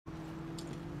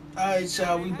Alright,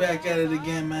 y'all, we back at it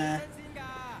again, man.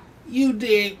 You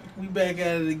dig? We back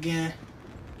at it again.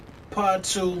 Part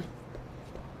 2.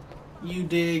 You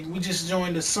dig? We just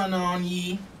joined the Sun On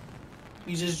Ye.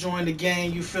 We just joined the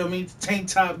gang, you feel me? Tank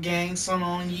Top gang, Sun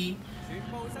On Ye.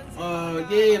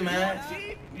 Yeah, man.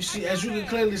 You see, as you can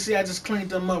clearly see, I just cleaned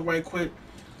them up right quick.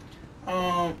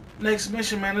 Next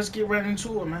mission, man. Let's get right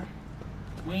into it, man.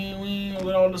 We ain't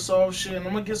with all the soft shit. And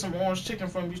I'm gonna get some orange chicken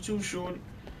from you too, shorty.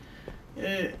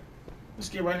 Yeah. Let's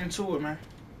get right into it, man.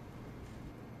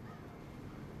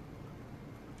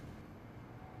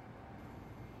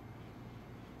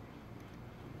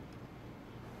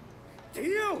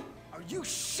 Theo, are you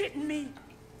shitting me?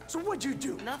 So what'd you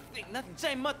do? Nothing. I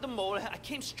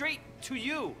came straight to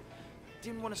you.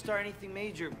 Didn't want to start anything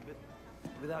major, but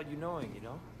without you knowing, you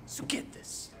know? So get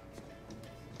this.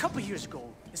 A couple years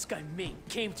ago, this guy Ming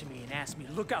came to me and asked me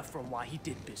to look out for him while he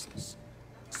did business.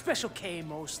 Special K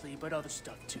mostly, but other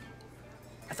stuff too.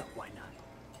 I thought, why not?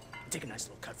 Take a nice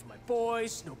little cut for my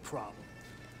boys, no problem.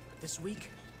 But this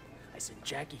week, I sent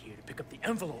Jackie here to pick up the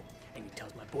envelope, and he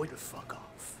tells my boy to fuck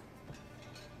off.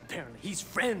 Apparently, he's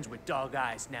friends with Dog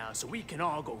Eyes now, so we can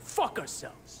all go fuck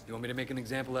ourselves. You want me to make an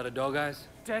example out of Dog Eyes?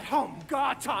 That home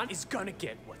Garton is gonna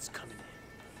get what's coming in.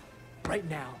 Right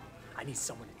now, I need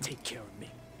someone to take care of me.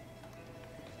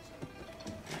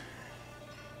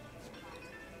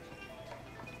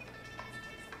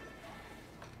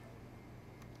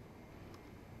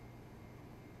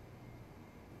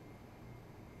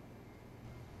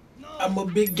 I'm a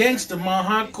big gangster, my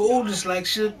heart cold just like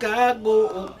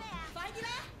Chicago.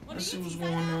 Let's see what's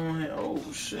going on here. Oh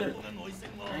shit.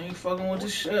 I ain't fucking with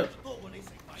this shit.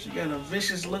 She got a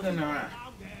vicious look in her eye.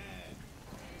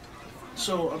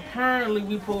 So apparently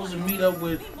we supposed to meet up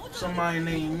with somebody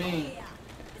named Ming.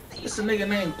 It's a nigga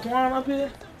named Quan up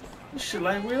here. This shit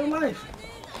like real life.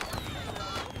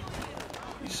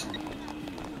 You see.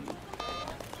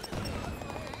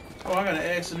 Oh, I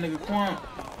gotta ask the nigga Quan.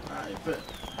 Alright, bet.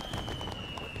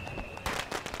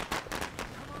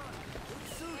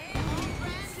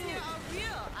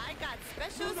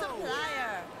 Special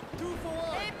supplier. 2 for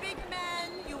 1. Hey, big man,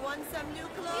 you want some new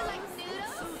clothes? You like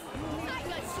noodles?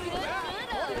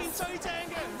 I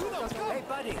got noodles. Hey,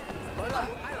 buddy. Hey,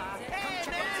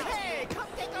 man, hey, come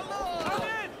take a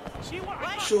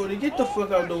look. Shorty, get the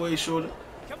fuck out the way, Shorty.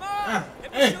 Come on!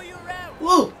 Let me show you around.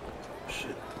 Woo!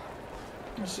 Shit.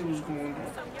 Let's see what's going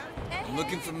on. I'm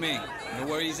looking for me. You know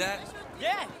where he's at?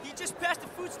 Yeah, he just passed the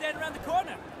food stand around the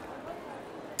corner.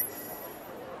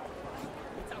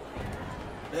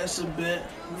 That's a bit.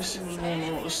 Let me see what's going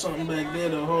on. There's something back there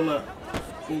though. Hold up.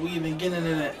 Before we even get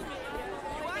into that.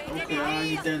 Okay, I'll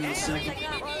get that in a second.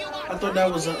 I thought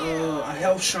that was a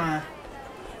health shrine.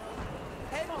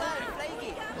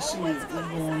 Let's see what's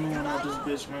going on out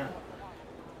this bitch, man.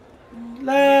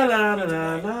 La la la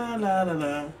la la la la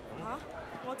la.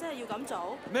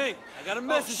 Ming, I got a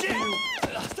message for you.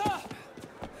 Stop!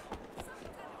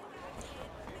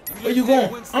 Where you going?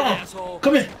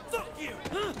 Come here.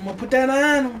 I'm gonna put that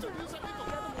iron on.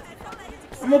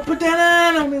 I'm gonna put that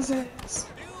iron on his ass.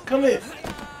 Come here.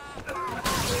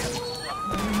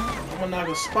 I'm gonna knock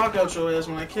a spark out your ass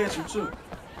when I catch you too.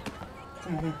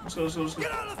 Come on, let's go, let's go, let's go.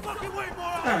 Get out of the fucking way,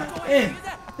 boy! Man,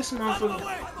 this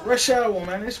motherfucker, rush hour,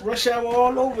 man. It's rush hour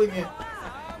all over again.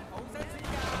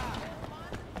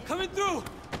 Coming through!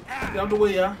 Get out the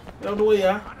way, y'all. Get out the way,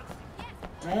 y'all.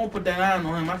 I won't put that iron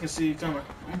on him. I can see you coming. I'm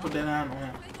gonna put that iron on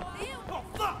him.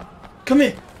 Come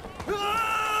here.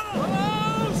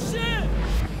 Oh, shit!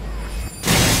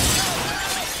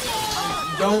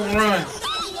 Don't run.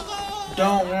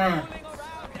 Don't run.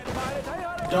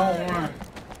 Don't run.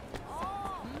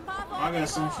 I got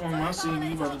something for him. I see what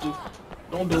you about to do.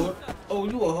 Don't do it. Oh,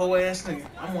 you a hoe ass nigga.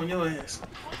 I'm on your ass.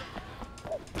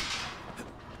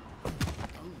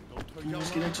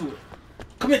 Let's get into it.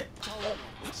 Come here.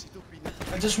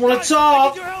 I just want to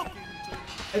talk.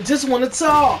 I just want to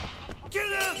talk. Kill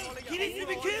him! He needs to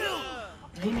be killed!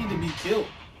 He need to be killed.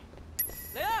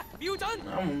 Yeah, you done?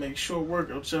 I'm gonna make short work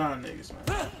of y'all niggas,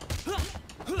 man.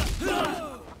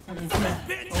 Come here.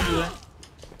 Don't do that.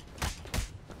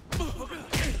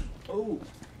 Oh,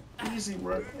 easy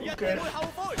work. Okay.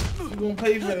 You gonna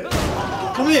pay for that.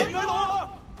 Come here.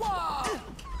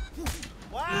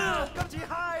 Wow, I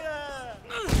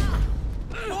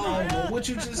don't know what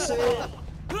you just said.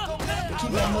 But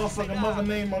keep that motherfucking mother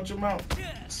name out your mouth.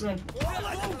 Simple.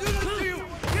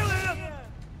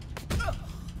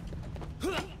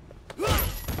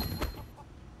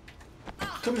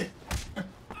 Come here.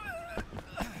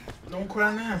 Don't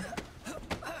cry now.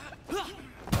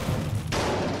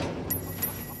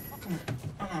 Come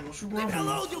on. Don't you run from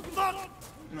me. you fuck!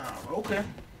 Nah, okay.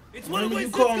 It's one of you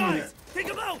Winston's call me guys. that? Take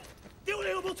him out.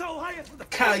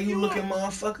 Caillou looking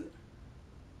motherfucker.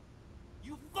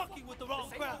 You fucking with the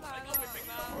wrong crowd.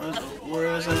 Where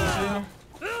else I feel?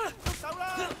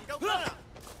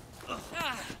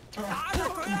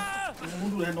 Don't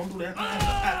do that, don't do that.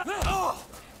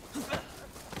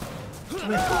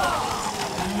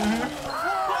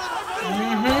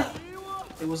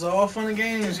 It was all fun and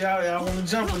games, y'all want to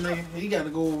jump a nigga. He got to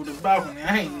go over the balcony.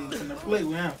 I ain't even finna play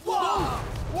with him.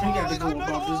 He got to go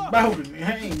about this balcony.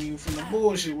 I ain't even finna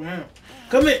bullshit with him.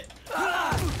 Come here.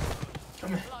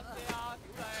 Come here.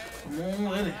 Come on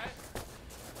with it.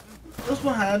 What's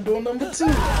behind door number 2?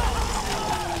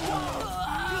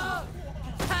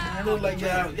 I look like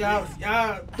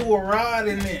y'all threw a rod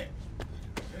in there.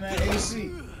 In that AC.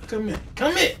 Come here.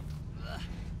 Come here.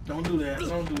 Don't do that.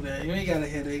 Don't do that. You ain't got a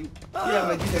headache. Yeah,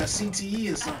 like you got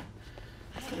CTE or something.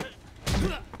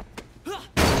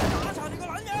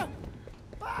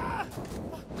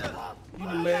 You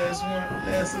the last one,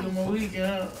 last of the Mohican,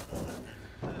 huh?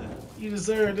 You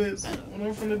deserve this. What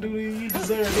I'm finna do to you, you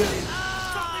deserve this.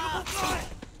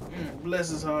 Bless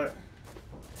his heart.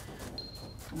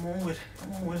 Come on with it.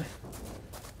 Come on with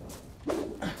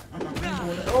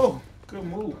it. Oh, good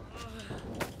move.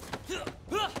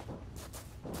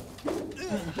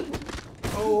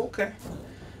 Oh, okay.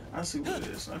 I see what it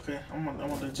is. Okay, I'm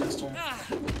gonna adjust on.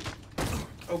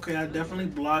 Okay, I definitely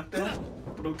blocked that,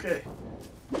 but okay.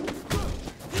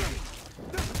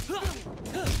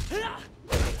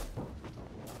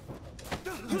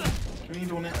 You ain't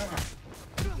doing that.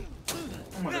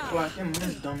 I'm gonna clock him,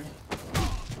 this dummy.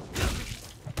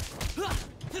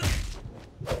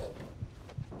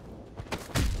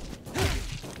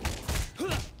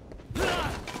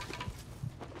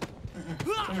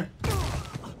 Come here.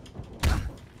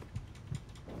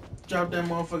 Drop that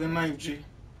motherfucking knife, G.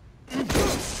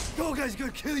 Dog Guy's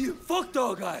gonna kill you. Fuck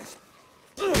Dog Guys.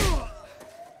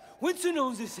 Winston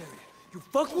owns this area. You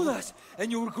fuck with us,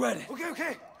 and you'll regret it.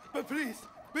 Okay. But please,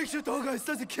 make sure Dog Guys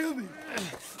doesn't kill me.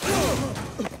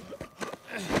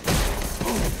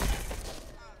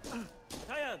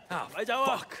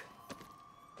 Fuck.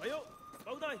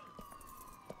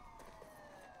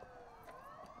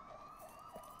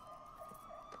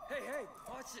 Hey,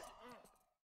 watch it.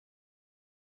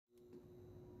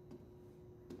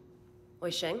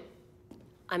 Wei Sheng,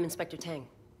 I'm Inspector Tang.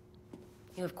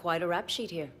 You have quite a rap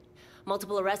sheet here.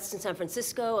 Multiple arrests in San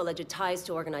Francisco, alleged ties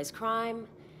to organized crime,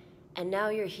 and now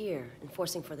you're here,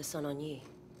 enforcing for the Sun On Yee.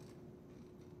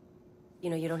 You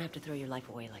know, you don't have to throw your life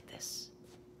away like this.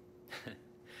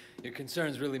 Your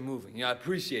concern's really moving. Yeah, I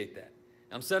appreciate that.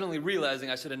 I'm suddenly realizing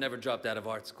I should have never dropped out of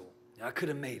art school. I could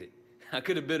have made it. I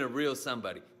could have been a real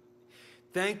somebody.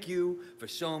 Thank you for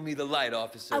showing me the light,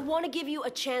 officer. I want to give you a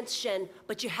chance, Shen,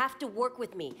 but you have to work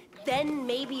with me. Then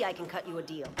maybe I can cut you a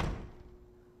deal.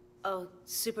 Oh,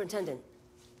 Superintendent,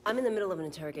 I'm in the middle of an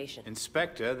interrogation.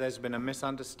 Inspector, there's been a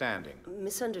misunderstanding.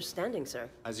 Misunderstanding, sir?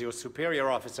 As your superior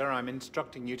officer, I'm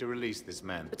instructing you to release this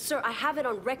man. But sir, I have it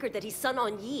on record that he's Sun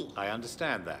On Yee. I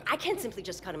understand that. I can't simply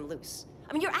just cut him loose.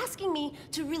 I mean, you're asking me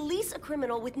to release a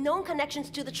criminal with known connections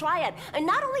to the Triad, and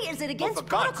not only is it against for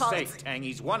protocol, God's sake, Tang,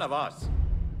 he's one of us.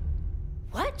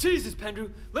 What? Jesus, Pendrew,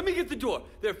 let me get the door.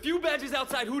 There are few badges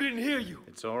outside who didn't hear you.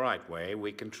 It's all right, Wei.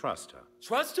 We can trust her.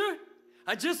 Trust her?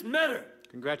 I just met her.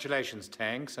 Congratulations,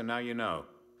 Tang, so now you know.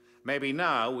 Maybe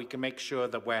now we can make sure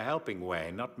that we're helping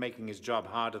Wei, not making his job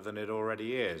harder than it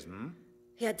already is, hmm?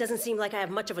 Yeah, it doesn't seem like I have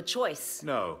much of a choice.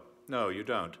 No, you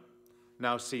don't.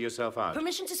 Now see yourself out.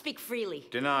 Permission to speak freely.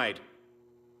 Denied.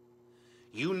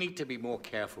 You need to be more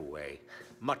careful, Wei.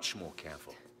 Much more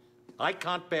careful. I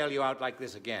can't bail you out like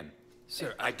this again.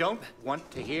 Sir, I don't want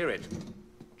to hear it.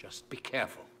 Just be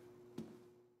careful.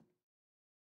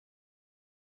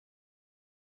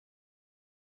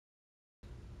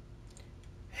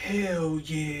 Hell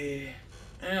yeah.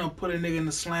 And I'll put a nigga in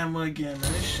the slammer again,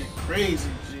 man. This shit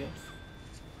crazy, G.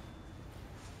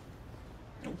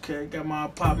 Okay, got my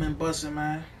apartment busting,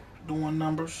 man. Doing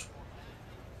numbers.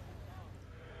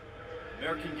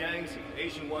 American gangs and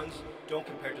Asian ones don't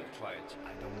compare to the Triads.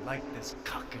 I don't like this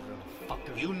cocky little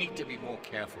fucker. You need to be more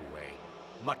careful, Wei.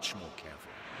 Much more careful.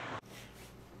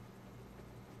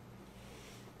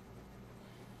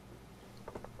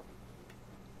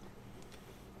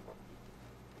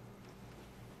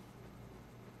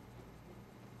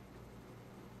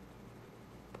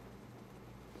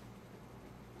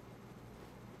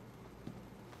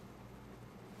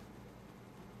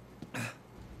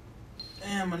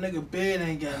 Damn, my nigga bed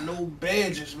ain't got no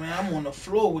badges, man. I'm on the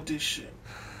floor with this shit.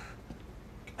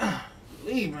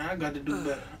 Leave, man. I got to do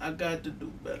better. I got to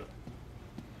do better.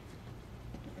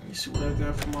 Let me see what I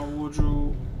got for my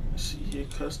wardrobe. Let's see here,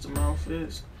 custom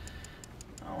outfits.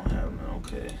 I don't have none,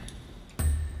 okay.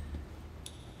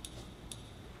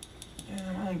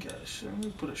 Damn, I ain't got shit. Let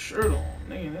me put a shirt on.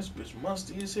 Nigga, this bitch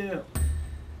musty as hell.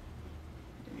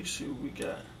 Let me see what we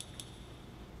got.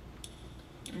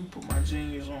 Let me put my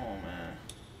jeans on, man.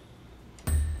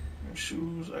 Them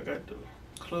shoes, I got the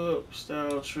club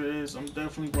style treads. I'm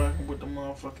definitely rocking with the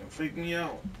motherfucking Fake Me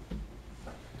Out.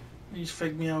 These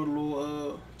Fake Me Out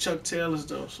little Chuck Taylors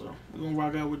though, so we're gonna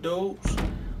rock out with those.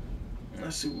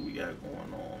 Let's see what we got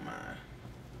going on, man.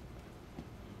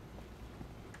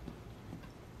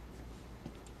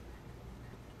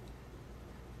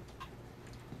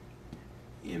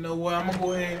 You know what? I'm gonna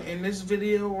go ahead in this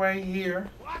video right here.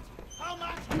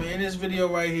 I'm in this video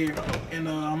right here, and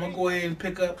I'm gonna go ahead and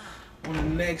pick up on the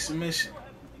next mission.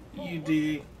 You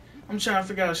dig? I'm trying to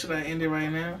figure out, should I end it right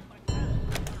now?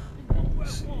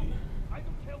 Let's see.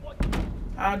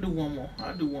 I'll do one more.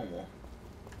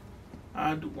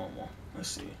 Let's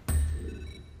see.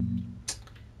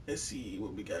 Let's see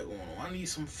what we got going on. I need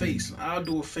some face. I'll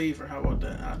do a favor. How about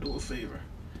that? I'll do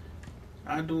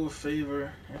a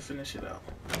favor and finish it out.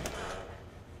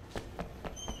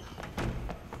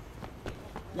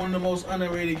 One of the most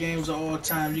underrated games of all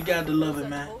time. You got to love it,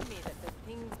 man.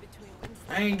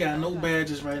 I ain't got no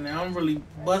badges right now. I'm really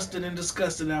busted and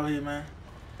disgusted out here, man.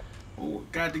 Oh,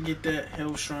 got to get that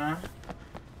Hell Shrine.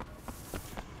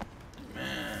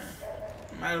 Man.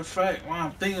 Matter of fact, while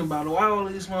I'm thinking about it, why all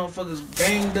these motherfuckers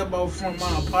banged up out front of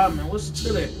my apartment? What's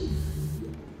to that?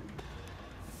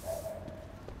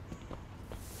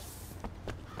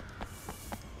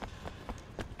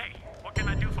 Hey, what can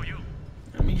I do for you?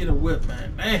 Let me get a whip,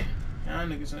 man. Damn. Y'all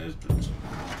niggas in this bitch.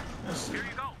 Let's see. Here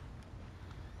you go.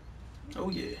 Oh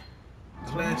yeah,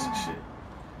 classic shit.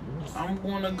 I'm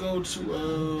gonna go to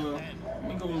let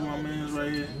me go with my man's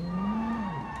right here.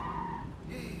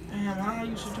 Damn, how I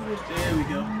used to do this? There we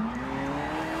go.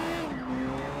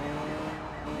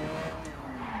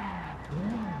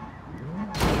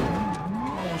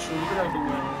 Come on, Shorty, get out the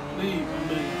way. Leave, man,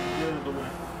 leave. Get out the way.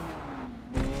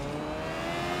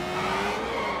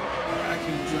 I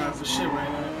can't drive for shit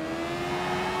right now.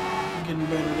 I'm getting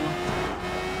better though.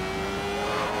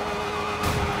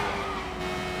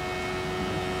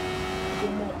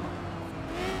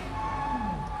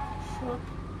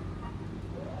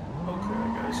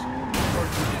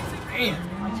 Damn,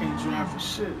 I can't drive for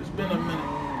shit. It's been a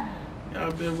minute.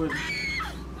 Y'all been with me.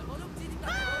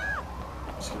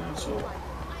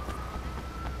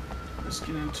 Let's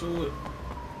get into it.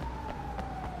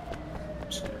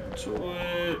 Let's get into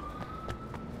it.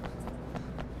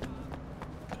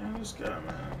 Damn, this guy,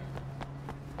 man.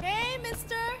 Hey,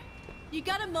 mister. You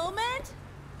got a moment?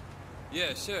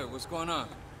 Yeah, sure. What's going on?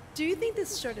 Do you think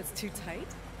this shirt is too tight?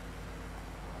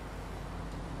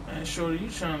 Man, Shorty, you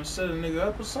trying to set a nigga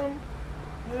up or something?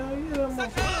 Hell yeah,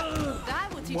 motherfucker.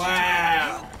 That will teach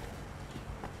Wow.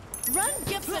 you to run,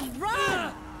 Gibson,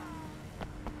 run!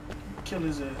 Kill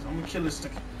his ass. I'm gonna kill this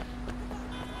nigga.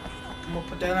 I'm gonna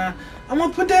put that on. I'm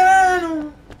gonna put that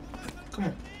on. Come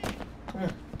on. Come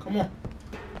on. Come on.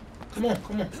 Come on.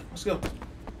 Come on. Let's go.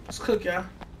 Let's cook, y'all.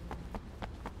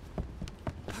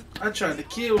 I tried to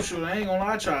kill Shorty. I ain't gonna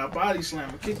lie. I tried a body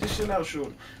slam. Kick this shit out,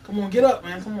 Shorty. Come on, get up,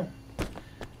 man. Come on.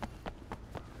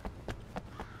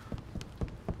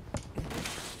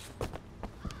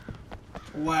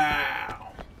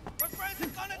 Wow.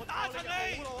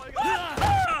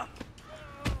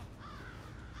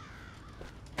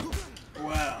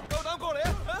 Wow.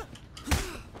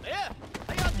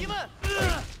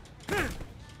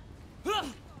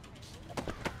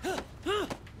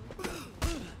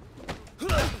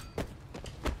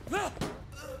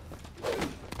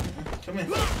 Come here.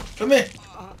 Come here.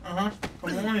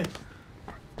 Come on in.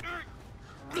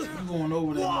 You going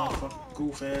over there, motherfucker.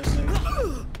 Goof ass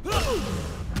nigga.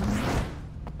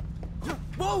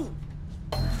 Whoa!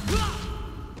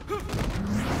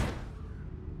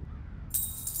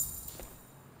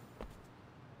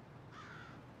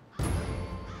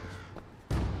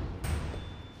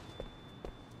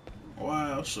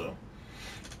 Wow, so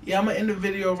yeah, I'm gonna end the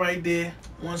video right there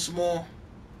once more.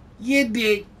 Yeah,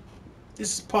 dig.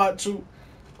 This is part 2.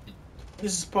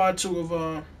 This is part 2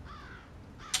 of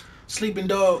Sleeping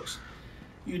Dogs.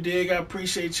 You dig? I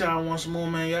appreciate y'all once more,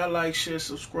 man. Y'all like, share,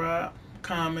 subscribe,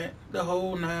 comment, the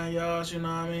whole 9 yards, you know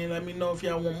what I mean? Let me know if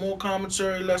y'all want more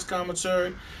commentary, less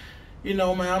commentary. You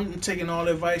know, man, I'm taking all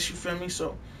the advice, you feel me?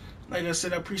 So, like I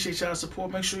said, I appreciate y'all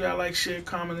support. Make sure y'all like, share,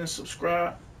 comment, and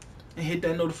subscribe. And hit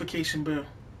that notification bell.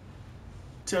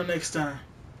 Till next time.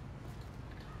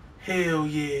 Hell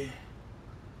yeah.